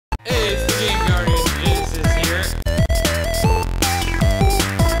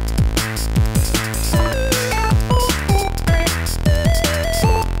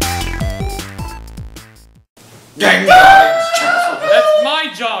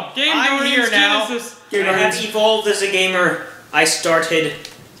now. I'm here now. I have evolved as a gamer. I started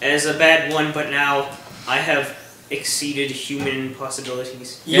as a bad one, but now I have exceeded human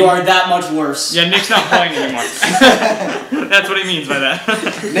possibilities. You are that much worse. Yeah, Nick's not playing anymore. That's what he means by that.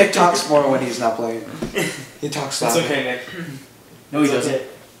 Nick talks more when he's not playing. He talks It's loud. okay, Nick. No, he doesn't.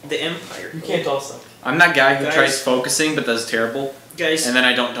 The Empire. You can't talk stuff. I'm that guy who Guys. tries focusing but does terrible, Guys, and then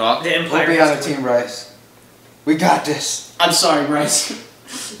I don't talk. the Empire. We'll be on the team, Bryce. We got this. I'm sorry, Bryce.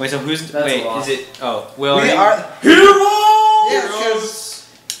 Wait, so who's... That's wait, a lot. is it... Oh, Will... We are Heroes! Yeah, because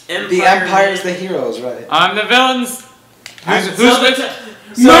Empire the Empire's the heroes, right? I'm the villains. Who's with?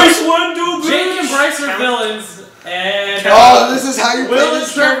 Nice one, dude! Jake and Bryce are villains, and... Oh, this is how you play Will and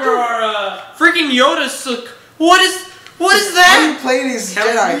this Trevor character? are, Freaking Yoda's so... What is How do that? you play these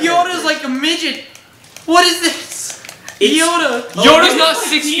Jedi Yoda's like a midget. What is this? Yoda. Yoda's not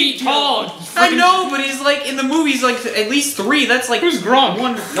 6 feet tall. I know, but he's like, in the movies, like, at least 3. That's like... Who's Gronk?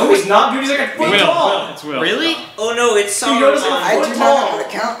 No, he's not, dude. He's like a foot tall. It's Will. Really? Oh no, it's Dude, Yoda's Saruman. I do not know how to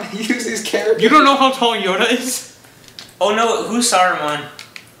count. Use these characters. You don't know how tall Yoda is? Oh no, who's Saruman?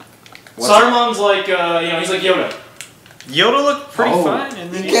 Saruman's like, he's like Yoda. Yoda looked pretty Oh. fine,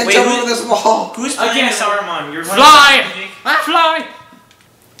 and then You he... can't Wait, jump who- over this wall. Who's playing Again. Saruman? You're Fly! Fly!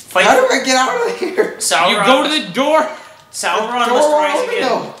 Fight. How do I get out of here? Sauron. You go to the door. Sauron Door must rise open, again.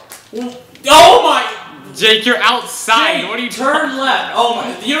 though. Oh my! Jake, you're outside. Jake, What are you turn left. Oh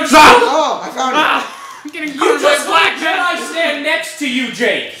my! You don't Oh, I found it. Ah! I'm getting You used by just black let man. Jedi stand next to you,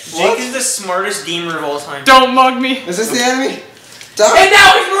 Jake. Jake is the smartest gamer of all time. Don't mug me. Is this the enemy? Die. And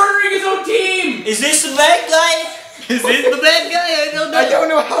now he's murdering his own team. Is this the bad guy? Is this the bad guy? I don't know. I don't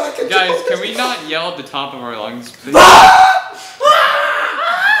know how to control Guys, this. can we not yell at the top of our lungs, please?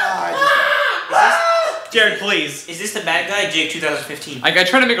 Jared, please. Is this the bad guy? Jake 2015. Like, I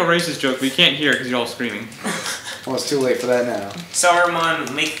try to make a racist joke, but you can't hear it because you're all screaming. Well, it's too late for that now.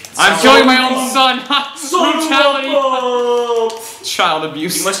 Saruman, make. I'm Sauron- killing my own son. Brutality. Child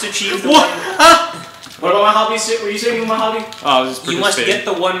abuse. You must achieve the What? one. What about my hobby? What are you saying with my hobby? Oh, I was just You must participating.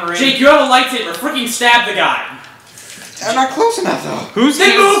 get the one ring. Jake, you have a lightsaber. Freaking stab the guy. I'm not close enough, though. Who's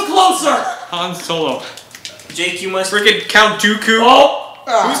Then Han move closer. Han Solo? Jake, you must. Freaking Count Dooku. Oh!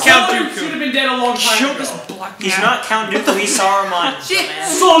 Ah. Who's Count Someone Dooku? should have been dead a long time Kill ago. this black man. He's not Count Dooku. He's Saruman. Shit.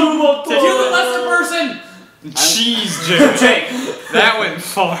 dumbass. Son of a You're the lesser person. Jeez, Jake. Jake. That went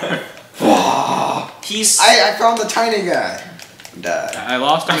far. He's. I found the tiny guy. Died. I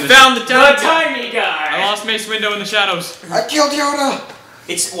lost him I in the found the The time. tiny I guy. lost Mace Windu in the shadows. I killed Yoda.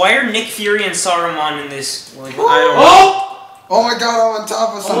 It's why are Nick Fury and Saruman in this? Like, I don't know. Oh! Oh my god, I'm on top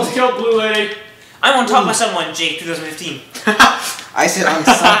of Almost something. killed Blue Lady. I'm on top of someone. Jake 2015. I said on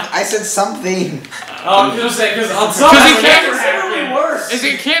I said something. Oh, I'm gonna say because on some he that's can't- considerably worse.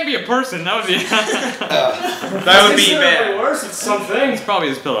 It can't be a person. That would be. That would be Considerably bad. worse. It's something. It's probably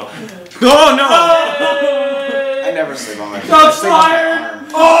his pillow. Oh no! I never sleep on my face. Shots I sleep on my fired! arm.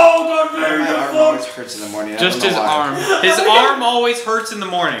 Oh, God, My very arm always hurts in the morning. I Just don't his know why. arm. His arm always hurts in the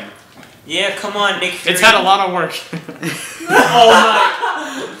morning. Yeah, come on, Nick Fury. It's had a lot of work. all night.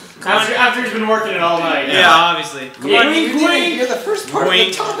 After he's been working it all night. Yeah, obviously. Come on, You Nick. didn't even hear the first part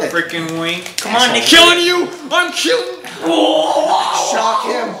Wink, of the topic. freaking wink. Come on, Nick. Killing you! I'm killing. Shock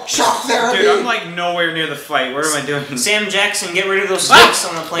him. Shock therapy. Dude, I'm like nowhere near the fight. What am I doing? Sam Jackson, get rid of those sticks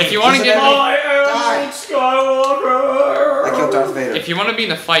on the plane. If you want to get, I Die. am Skywalker. I killed Darth Vader. if you want to be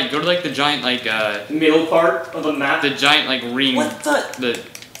in a fight, go to like the giant like Middle part of the map. the giant like ring. What the?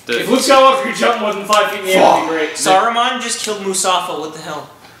 If Luke Skywalker could jump more than 5 feet in the air, it'd be great. Saruman just killed Musafa. What the hell?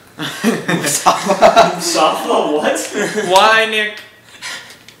 Musafa, what? Why, Nick?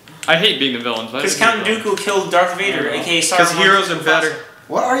 I hate being the villains. Because Count Dooku killed Darth Vader, aka Saruman. Because heroes are better.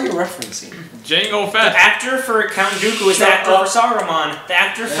 What are you referencing? Jango The Fett. actor for Count Dooku is the Shut actor up. for Saruman. The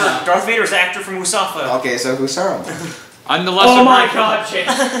actor for Darth Vader is the actor for Musafa. Okay, so who's Saruman? I'm the lesser. Oh my version. God,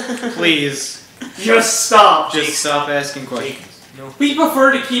 Jake. Please, Just stop. just stop asking questions. We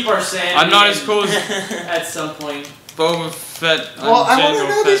prefer to keep our sanity. I'm not as cool as At some point. Boba Fett. Well, I want Jango to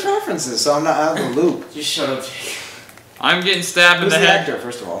know these Fett. references, so I'm not out of the loop. Just shut up, Jake. I'm getting stabbed in Who's the the head. actor,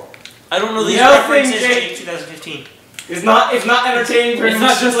 first of all? I don't know these Nothing, references. Jake. Jake 2015. It's not entertaining for It's him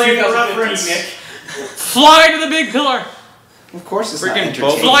not to just explain the 2015, reference. Nick. Fly to the big pillar. Of course it's Freaking not Boba.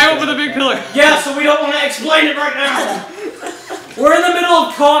 entertaining. Fly over the big pillar. Yeah, so we don't want to explain it right now. We're in the middle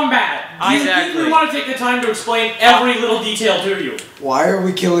of combat. Do you think Exactly. we want to take the time to explain every little detail to you? Why are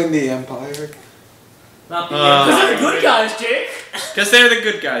we killing the Empire? Not the Uh, because they're the good guys, Jake. Because they're the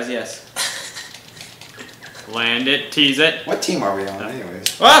good guys, yes. Land it, tease it. What team are we on,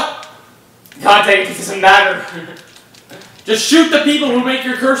 anyways? Ah! God dang it, it doesn't matter. Just shoot the people who make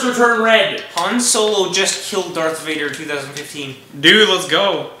your cursor turn red. Han Solo just killed Darth Vader 2015. Dude, let's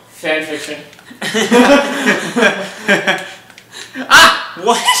go. Fanfiction.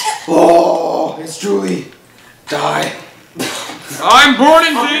 What? Oh, it's Julie. Die. I'm born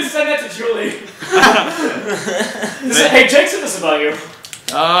in I'm gonna this. send that to Julie. Hey, Jake said this about you. You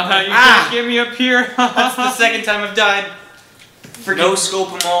can't get me up here. That's the second time I've died. No scope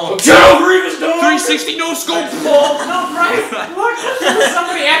them all. General Grievous, no! 360 no scope. Oh, no, Bryce! Look, there's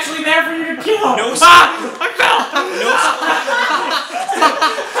somebody actually there for you to kill! No I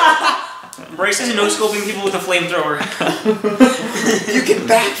fell. Bryce is no scoping people with a flamethrower. You can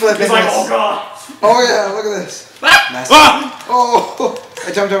backflip He's in like, this. oh god! Oh yeah, look at this. Massive. Oh,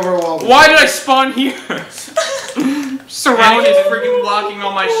 I jumped over a wall. Why did I spawn here? Surrounded, freaking blocking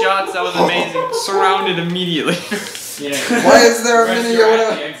all my shots. That was amazing. Surrounded immediately. Yeah. Why is there a Bryce, mini you're at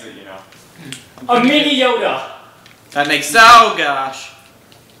Yoda? the exit, you know. A mini Yoda! That makes oh gosh.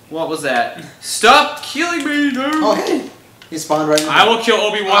 What was that? Stop killing me, dude! Oh hey, he spawned right in. I will kill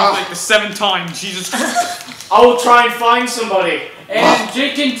Obi-Wan like the 7th time. Jesus Christ. I will try and find somebody. And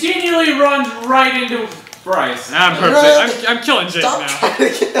Jake continually runs right into Bryce. I'm perfect. I'm killing Jake Stop now. trying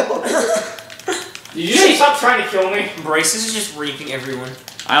to kill me. Did you say stop trying to kill me? Bryce is just raping everyone.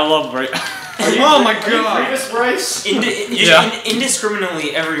 I love Bryce. Oh my god. Grievous Bryce?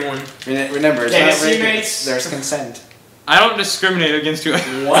 Indiscriminately everyone. Remember, it's Yeah, not rape, teammates. there's consent. I don't discriminate against you.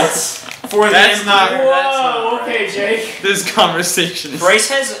 What? For That's not. Whoa, That's not okay, Jake. This conversation. Bryce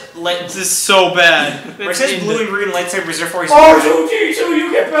has This is so bad. Bryce has blue and green lightsabers, therefore he's R2D2,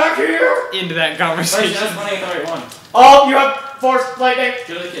 you get back here! into that Bryce, conversation. that's funny, I thought you won. Oh, you have force lightning.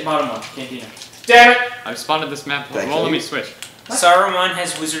 Julie, bottom one, Cantina. Damn it! I've spawned at this map. Thank Well, let you. me switch. Saruman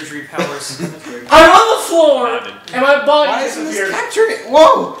has wizardry powers. I'm on the floor, and my body Why isn't this disappeared. capturing?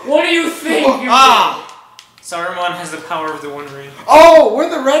 Whoa! What do you think? You Saruman has the power of the One Ring. Oh, we're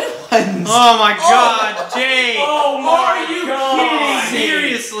the red ones. Oh my god, Jake! Oh my Are you god! kidding?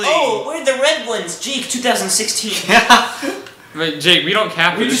 Seriously? Oh, we're the red ones. Jake, 2016. Wait, Jake, we don't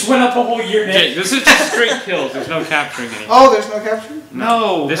capture. We just went up a whole year, Nick. Jake, this is just straight kills. There's no capturing anything. Oh, there's no capturing?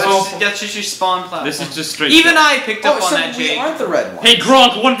 No, This that's just your spawn platform. This is just straight. Even kills. I picked up Oh, on so that, we Jake. aren't the red ones. Hey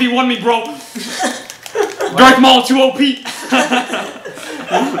Gronk, 1v1 me, bro. Darth Maul 2 OP.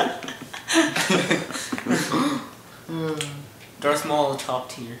 Darth Maul, top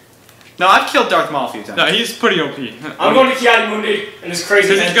tier. No, I've killed Darth Maul a few times. No, he's pretty OP. I'm going to Kiadi Mundi and this crazy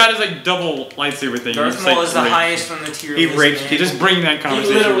Because man. he's got his like double lightsaber thing. Darth He's, Maul like, is the raped. highest on the tier. He of this raped man. You just bring that He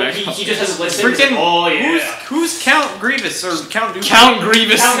conversation literally, back. he just has a list. Freaking Oh yeah. Who's Count Grievous or Count Dooku? Count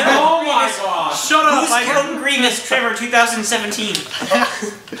Grievous. Oh my gosh. Shut up! Who's Count Grievous, Trevor, 2017?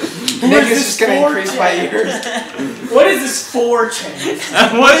 Nick is just gonna increase my ears. What is this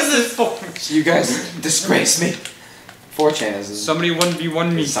 4chan? What is this for? You guys disgrace me. 4chan is Somebody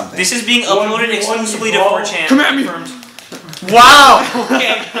 1v1 me. something. This is being uploaded exclusively to 4chan. Come at me. Confirmed. Wow!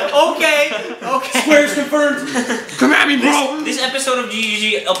 Okay. Squares confirmed. Come at me, bro. This episode of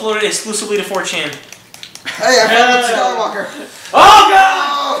GGG uploaded exclusively to 4chan. Hey, I found Skywalker. Oh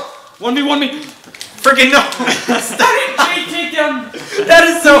god! 1v1 me. Freaking no! Jake take down. That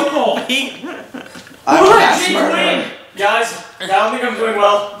is so weak. I'm Who a let mass Jake murderer. win? Guys, I don't think I'm doing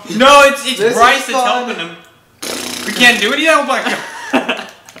well. No, it's This Bryce is that's fun. helping him. We can't do it yet. Oh my god!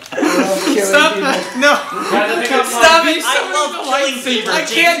 I love killing Stop! people. No! Guys, I think I'm Stop fine. it! I love killing people. I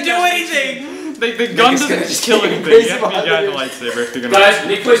can't do anything. The gun Nick is doesn't gonna just just kill keep anything. crazy You have to be about guy it. the lightsaber if you're gonna. Guys,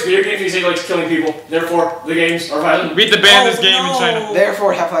 Nick plays video games because he likes killing people. Therefore, the games are violent. We had to ban Oh, this game in China.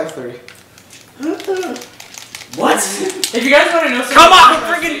 Therefore, Half-Life 3. What? If you guys want to know something. Come on!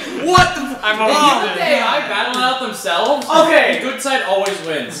 Freaking what the? I'm If you almost think dead. AI battle out themselves, okay, the good side always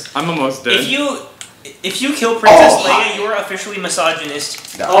wins. I'm almost dead. If you kill Princess Oh, Leia, you are officially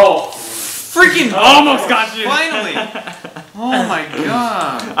misogynist. No. Oh. Freaking Almost got you. Finally! Oh my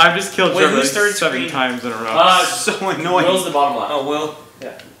god! I've just killed Wait, Trevor like who's third 7 screen? times in a row. So annoying. Will's the bottom line. Oh, Will.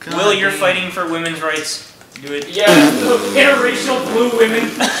 Yeah. God Will, you're dang. fighting for women's rights. Do it. Yeah, interracial blue women.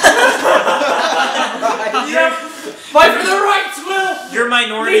 Yeah. Fight for the rights, Will! You're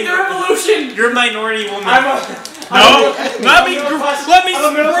minority. Lead the revolution! You're minority woman. No, let me spring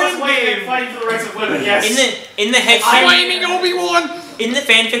game. Fighting for the rights of women, yes. in the head Flaming Obi-Wan. in the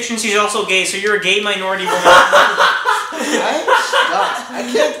fan fiction, she's also gay, so you're a gay minority woman. I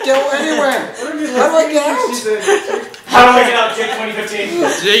can't go anywhere. How do I get out? How do I get out, Jake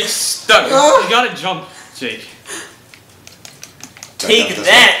 2015? Jake's stuck. Oh. You gotta jump, Jake. Take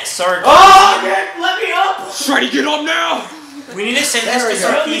that, Sark. Oh, Nick, let me up! Try to get up now. We need to send There this to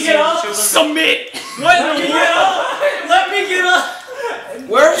we go. Sarkeesian Let me get up. and show them. Submit. Let me get up! Let me get up!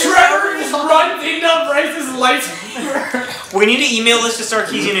 Where is Trevor just runs into Bryce's lightsaber. We need to email this to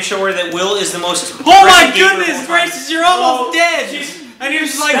Sarkeesian to show her that Will is the most. Oh my aggressive gamer of all goodness time. gracious, you're almost dead! And you're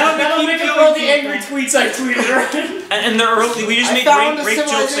just like, That'll make her all the angry tweets I tweeted her. And they're early. We just I made found a rape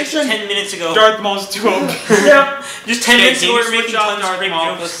jokes like civilization. 10 minutes ago. Darth Maul's too old. Yep. Just 10 minutes ago, we were Switch making off tons of Darth rape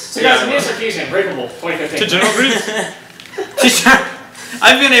Maul. jokes. So guys, me and Sarkeesian, Breakable, 2015. To General Grease.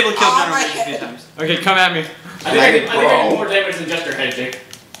 I've been able to kill Oh, General my Grievous a few times. Okay, come at me. I think I did more damage than just your head, Jake.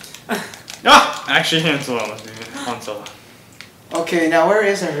 Ah! Actually, Han Solo must be Han Solo. Okay, now where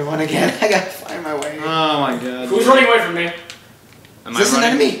is everyone again? I gotta find my way. Oh my god. Who's running away from me? Am Is this an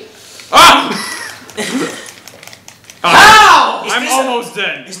enemy? Ah! How? Is I'm this almost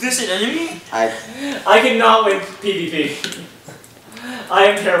dead. Is this an enemy? I cannot win PvP. I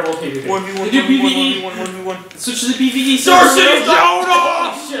am terrible at PvP. 1v1, Did you 1v1. Switch to the PvP Sources, server. Yoda!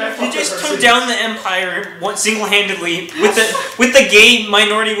 Oh, shit, I You fucked just up took Percy. down the Empire single-handedly with the gay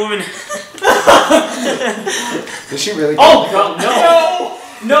minority woman. Did she really? Oh god, no!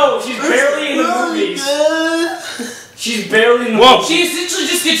 No, she's barely in the movies. She's barely in the Whoa. movies. She essentially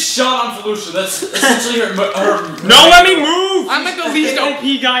just gets shot on Felucia. That's essentially her No, let me move! I'm like the least OP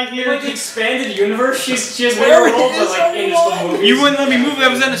guy In here. like the expanded universe, she has Where more roles than is like in just the everyone? movies. You wouldn't let me move, I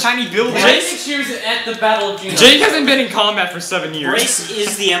was in a tiny building. I think she was at the Battle of Gino. Jake hasn't been in combat for 7 years. Race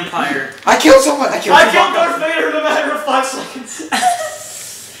is the Empire. I killed someone. I killed I someone. killed Darth Vader in a matter of 5 seconds.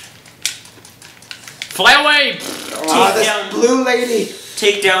 Fly away! Oh, this down. blue lady.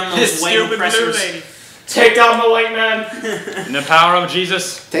 Take down This those white stupid blue oppressors. lady. Take down the white man. In the power of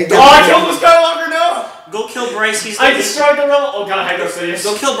Jesus. Take Oh, down. I killed the Skywalker, no! Go kill Bryce. He's I destroyed the rebel. Oh god, I know Sidious.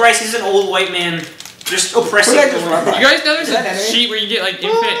 Go kill Bryce. He's an old white man. Just oppressing. Who did I just run by? You guys know there's Is that a enemy? sheet where you get like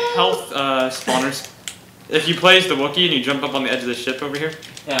infinite health spawners? If you play as the Wookiee and you jump up on the edge of the ship over here?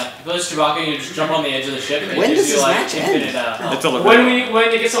 Yeah, if it was Chewbacca, you just jump on the edge of the ship and When it gives does you this like match end? infinite, It's a little when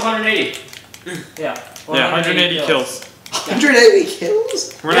it gets to 180. Yeah. Yeah, 180 kills. 180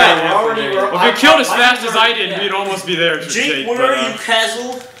 kills. We're Yeah, not we're even already- already. we're- Well, if you killed as I fast as I remember- did, yeah. we'd almost be there for Jake, where are you,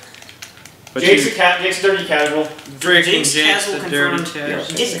 casual? But Jake's you- Jake's dirty casual. Drake and Jake's Jake's casual the dirty confirmed.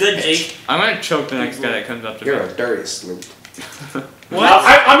 cat. Get good, Jake. I might choke the next guy that comes up to You're me. a dirty sloop. What? Now,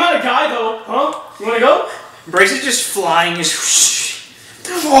 I'm not a guy though, huh? You wanna go? Bryce is just flying. It's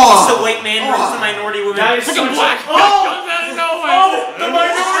Oh, the white man versus the minority woman. Guys, Fucking black! Oh! Comes out of nowhere! Oh! The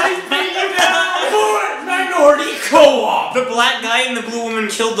minority beat you down! Minority co-op! The black guy and the blue woman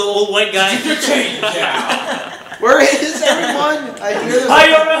killed the old white guy. where is everyone? I hear this. I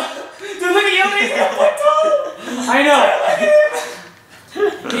don't know. Dude, look at Yoda. He's got one toe. I know.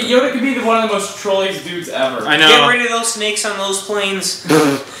 Yoda could be one of the most trolliest dudes ever. I know. Get rid of those snakes on those planes.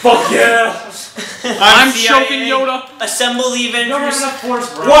 Fuck yeah. I'm CIA. choking Yoda! Assemble the You don't have Avengers. enough force,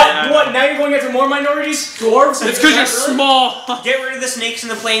 bro. Yeah, I What? know. What? Now you're going after more minorities? Dwarves? It's because you're small! Get rid of the snakes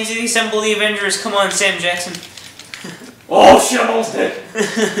and the planes and assemble the Avengers. Come on, Sam Jackson. Oh shit, I'm almost dead.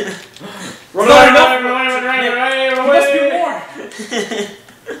 Run away, run away, run away, run away, run away. Must be more.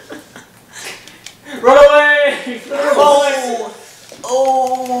 Run away!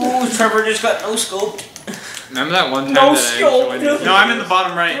 Oh, Trevor just got no scope. Remember that one time No that scope. I actually No, I'm in the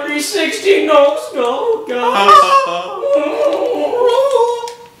bottom right. 360 no scope, guys.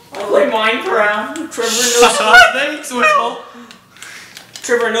 I play Minecraft. Trevor no scope. Thanks, Will.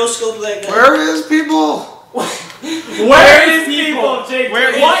 Trevor no scope that guy. Where is people? Where is people, Jake?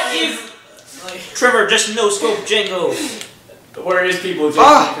 Where What is? Trevor just no scope Django. Where is people, Jake?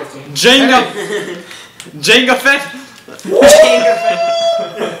 Ah. 2015? Jenga! Jenga Fett!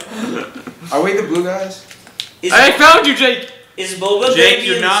 Are we the blue guys? I found you, Jake! Is Boba Jake, gonna be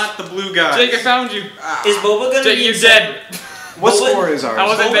you're in- not the blue guy. Jake, I found you! Is Boba gonna Jake, be you're inside? dead! What Boba- score is ours? I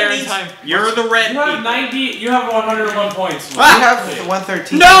wasn't Boba there in needs- time. You're the red You have people. 90. You have 101 points. We have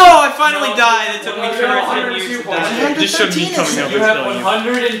 113. No, I finally No. died. It took me No, 10 102 years to points. die. This shouldn't be coming up You and have killing you.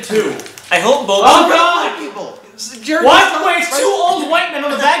 102. I hope Boba. Oh god! People. What? Wait, it's 2 old white men on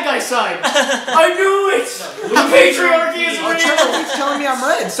the bad guy side. I knew it. The patriarchy is Oh, Trevor real. keeps telling me I'm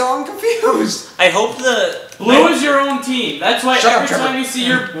red, so I'm confused. I hope the. Blue is your own team. That's why Shut up, every Trevor. time you see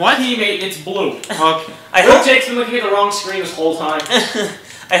your teammate, it's blue. Okay. I Look, hope. Jake's been looking at the wrong screen this whole time.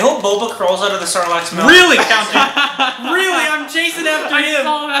 I hope Boba crawls out of the Sarlacc's mouth. Really, Captain? Really, I'm chasing after I him.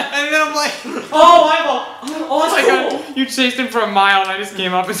 saw that! And then I'm like, Oh, eyeball. Oh, Oh that's my cool. god, you chased him for a mile and I just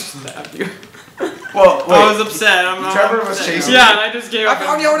came up and stabbed you. Well, I was upset. I'm Trevor was upset. chasing- Yeah, and I just gave I up.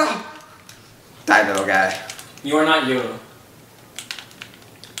 found Yoda. Die, little guy. You are not Yoda.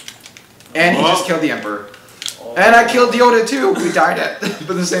 And he Whoa. just killed the Emperor. And I killed Yoda too. We died at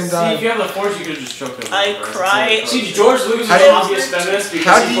the same See, time. if you have the force, you could just choke him. I cry. See, George Lucas is How an do you- obvious feminist because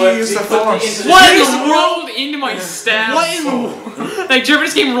how do he you put, use he the put force? into the What shit. just rolled into my stab? What in the... Like Trevor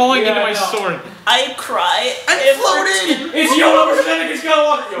just came rolling Yeah, into I my know. sword. I cry. I'm floating! It's Yoda versus Anakin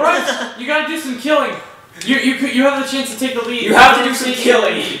Skywalker. Right? You gotta do some killing. You have the chance to take the lead. You have to do some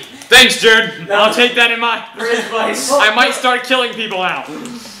killing. Thanks, Jared. I'll take that in mind. Great advice. I might start killing people now.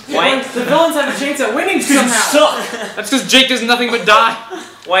 Why? The villains have a chance at winning somehow. That's because Jake does nothing but die.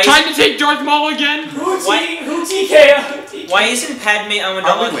 Why? Time to take Darth Maul again. Who Why- TK? Why isn't Padme Are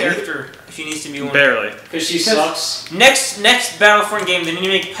Amidala we a winning? character if she needs to be one? Barely. Because she sucks. Next Battlefront game, they need to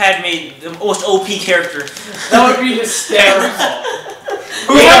make Padme the most OP character. That would be hysterical.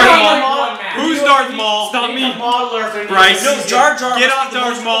 Who's Yeah, Darth yeah, Maul? yeah. Who's Darth Maul? It's not Make me. a modeler for Bryce. No, Jar Jar. Get must off be the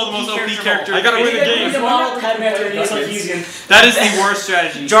Darth most Maul, the most OP character. of all. I gotta win the He's game. a model Padme after he's like Egan. That is the worst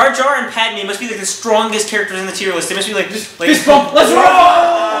strategy. Jar Jar and Padme must be like the strongest characters in the tier list. They must be like Fist bump. Let's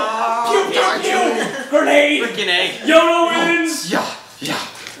roll! Pew pew pew. Grenade. Freaking A. Yoda wins. Yeah.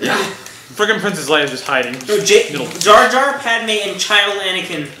 Friggin' Princess Leia is just hiding. no, Jar Jar, Padme, and Child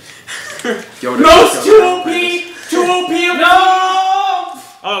Anakin. Yoda. Most too OP. Too OP. No.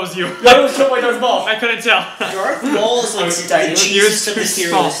 Oh, that was you. Yoda was killed by Darth Maul. I couldn't tell. Darth Maul is like the Jesus of the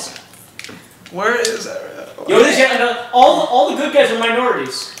tier list. Where is Yoda's yet another. All the good guys are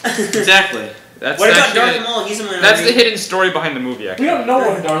minorities. Exactly. That's What about actually Darth Maul? He's a minority. That's the hidden story behind the movie, We actually. don't know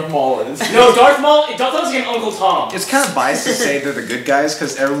what Darth Maul is. No, Darth Maul. Darth Maul's like an Uncle Tom. It's kind of biased to say they're the good guys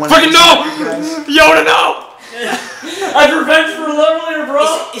because everyone. Friggin' no! hates the good guys. Yoda, no! I've revenge for earlier,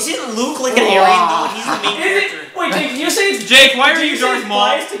 bro. Isn't Luke like an alien though? He's the main Is character. it? Wait, Jake, you say it's Jake, why are Jake, you say Darth it's Maul?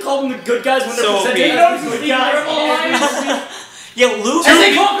 biased to call them the good guys when they're So presenting big. them as good guys? Yeah, Luke. As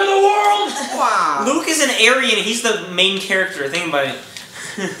they conquer the world. Wow. Luke is an Aryan. He's the main character. Think about it.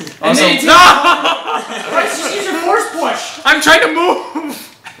 And Also, they No! Right, just use your force push. I'm trying to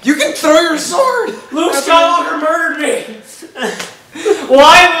move! you can throw your sword. Luke Skywalker murdered me.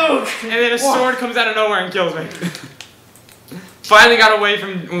 Why, Luke? And then a sword comes out of nowhere and kills me. Finally got away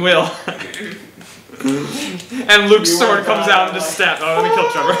from Will. And Luke's sword comes out and just stabs. Oh, let me kill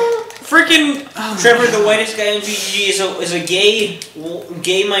Trevor. Freaking Trevor, the whitest guy in GGG, is a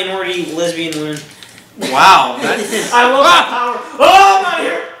gay minority lesbian woman. Wow. That's... I love that power. Oh, I'm out of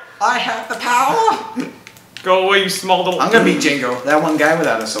here. I have the power. Go away, you small little... I'm gonna beat Django, that one guy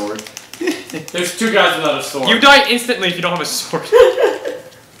without a sword. There's two guys without a sword. You die instantly if you don't have a sword.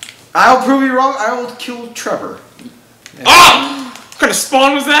 I'll prove you wrong. I will kill Trevor. Ah! What kind of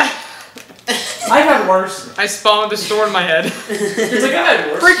spawn was that? I've had worse. I spawned with a sword in my head. It's like I've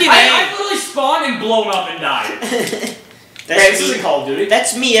had worse. Freaking I've literally spawned and blown up and died. That's This me. isn't Call of Duty.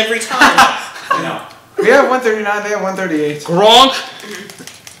 That's me every time. I know. We have 139, they have 138. Gronk!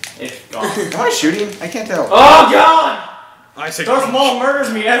 It's gone. Am I shooting? I can't tell. Oh God! I said Darth Gronk. Maul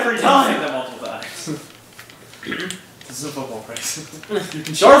murders me every time. That multiple times. This is a football price.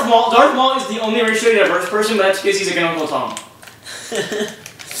 Darth Maul is the only racially diverse person, but that's because he's like an Uncle Tom.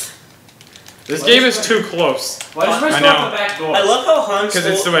 This game is too close. Why does my I stop know. the back door? I love how Han Because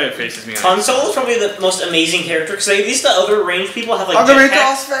it's the Solo. way it faces me. Han Solo is probably the most amazing character because at least the other range people have like I'm gonna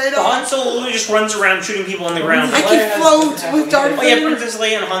jetpacks. Vader. But Han Solo literally just runs around shooting people on the ground. I can float with Darth Oh yeah, Vader. Princess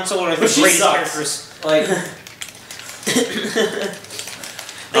Leia and Han Solo are like But the she greatest sucks. characters. Like,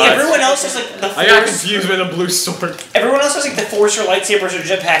 Like, everyone else has like the I got Force. confused with a blue sword. Everyone else has like the Force or lightsabers or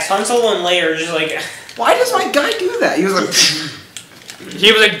jetpacks. Han Solo and Leia are just like. Why does my guy do that? He was like.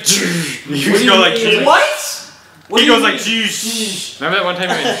 He was like, you just go like, what? he goes like, jeez. Remember that one time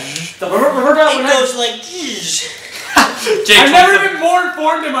he went, Remember that It when goes like. "Zzz." Jake, I've never been more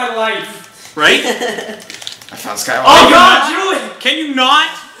informed in my life. right? I found Skywalker. Oh God, Julie! Can you not?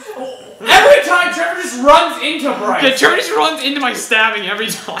 Every time Trevor just runs into Bryce. Yeah, Trevor just runs into my stabbing every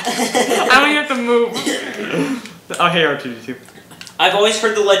time. I don't even have to move. Oh, hey, R2D2. I've always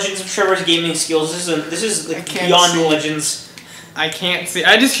heard the legends of Trevor's gaming skills. This is like can't beyond see. legends. I can't see.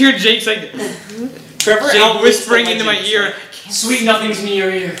 I just hear Jake's like, Trevor Jake outlives whispering the into my legends. ear. Sweet nothings in your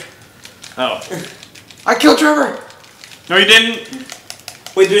ear. Oh. I killed Trevor. No, you didn't.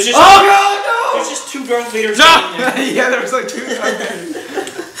 Wait, there's just Oh there's just two Darth Vaders No! standing there. Yeah, there was like two.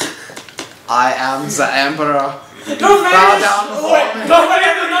 I am the Emperor. no! Bow down before me. No!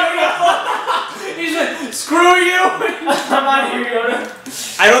 He's like, screw you! I'm out of here,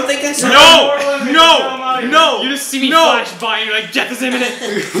 Yoda. I don't think I saw. No! You just see me flash by and you're like, death is imminent.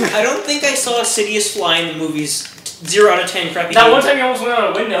 I don't think I saw Sidious fly in the movies. 0 out of 10 crappy. That game. one time you almost went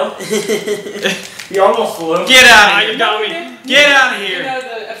out a window. You almost flew. Get out of You here. got me. Get out of here.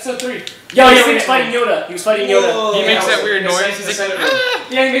 The episode 3. Yeah, he was fighting Yoda. He was fighting Yoda. Whoa. He makes that weird noise. He's like,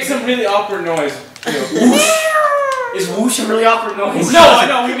 yeah, he makes some really awkward noise. Is whoosh a really awkward noise? No, I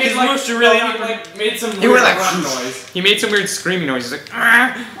know. He made like whoosh a really he, awkward. like made some He weird went like noise. He made some weird screaming noise. He's like,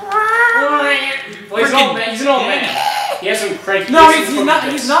 Well, he's an old man. He's an old man. He has some cranky. No,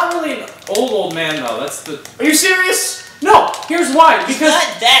 he's not really an old man though. That's the. Are you serious? No, here's why. He's Because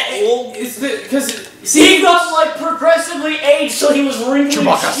not that old. it's because He got like progressively aged, so he was wrinkly.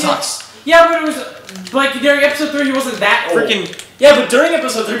 Chewbacca sucks. Yeah, but it was like during episode 3 he wasn't that old. Freaking. Yeah, but during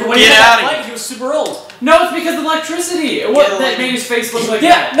episode 3, when he Get had that outta fight, here. he was super old. No, it's because of electricity. That made his face look like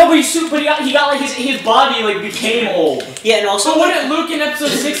Yeah, that. no, but he got like his body like became old. Yeah, and also So wouldn't Luke in episode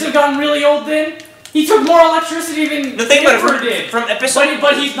 6 have gotten really old then? He took more electricity than the thing about Emperor it did. from episode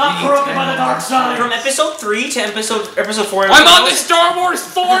But he's not corrupted by the dark side. from episode 3 to episode 4. I'm on the Star Wars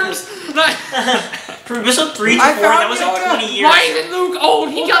forums! From episode 3 to 4, I that found was like Yoda. 20 years. Why isn't Luke old?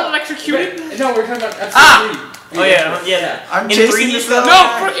 He got electrocuted. No, we're talking about episode Ah! 3. Oh yeah. I'm In chasing 3D this film. little No,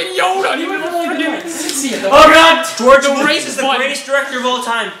 guy. freaking Yoda! You You would would really freaking. do 60 at the Oh god, George The Lucas is the button. greatest director of all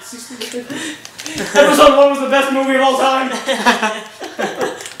time. Episode 1 was the best movie of all time.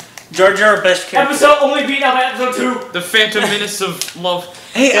 Jar Jar, best character. Episode only beat out by episode 2. The Phantom Menace of love.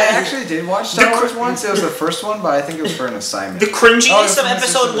 Hey, I actually did watch Star Wars once. It was the first one, but I think it was for an assignment. The cringiness Oh, of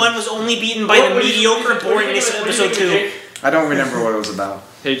episode 1 was only beaten by the mediocre boringness of episode 2. I don't remember what it was about.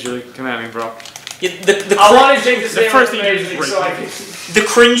 Hey, Julie, come at me, bro. Yeah, I wanted Jake to say The first thing you amazing, did so I can. the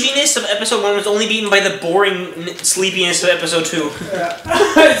cringiness of episode 1 was only beaten by the boring sleepiness of episode 2.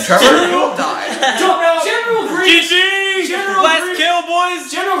 Trevor will die. General Grievous. GG! General Last Grievous. kill, boys!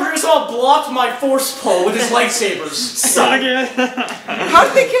 General Grievous all blocked my force pull with his lightsabers. Suck again. How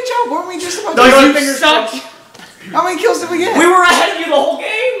did they catch up? Weren't we just about No, to you fingers suck. How many kills did we get? We were ahead of you the whole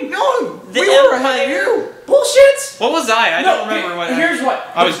game. No, The we were ahead of Empire- you. Bullshit. What was I don't remember what. Here's what.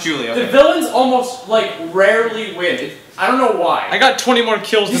 I was Julie. The Okay. villains almost like rarely win. I don't know why. I got 20 more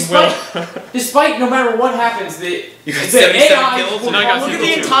kills than Will. Despite no matter what happens, the You got the 77 AI kills, will and I got probably- Look at the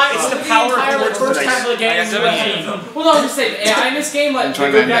 52. entire. It's Look the at power entire, of like, the first dice. half of the game. I got 17. Well, no, I'm just saying AI in this game, like the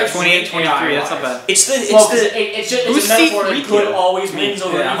 29, good guys 28, win 23. AI That's not wise. bad. It's Well, the it's Who's a metaphor that C3PO? good always wins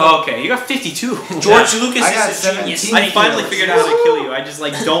over evil. Oh, okay, you got 52. George Lucas I got is a genius. 17. I finally figured out how to kill you. I just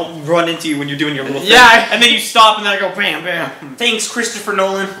like don't run into you when you're doing your little thing. Yeah. And then you stop and then I go bam bam. Thanks, Christopher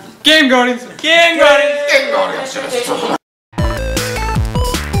Nolan. Game Guardians. Game Guardians.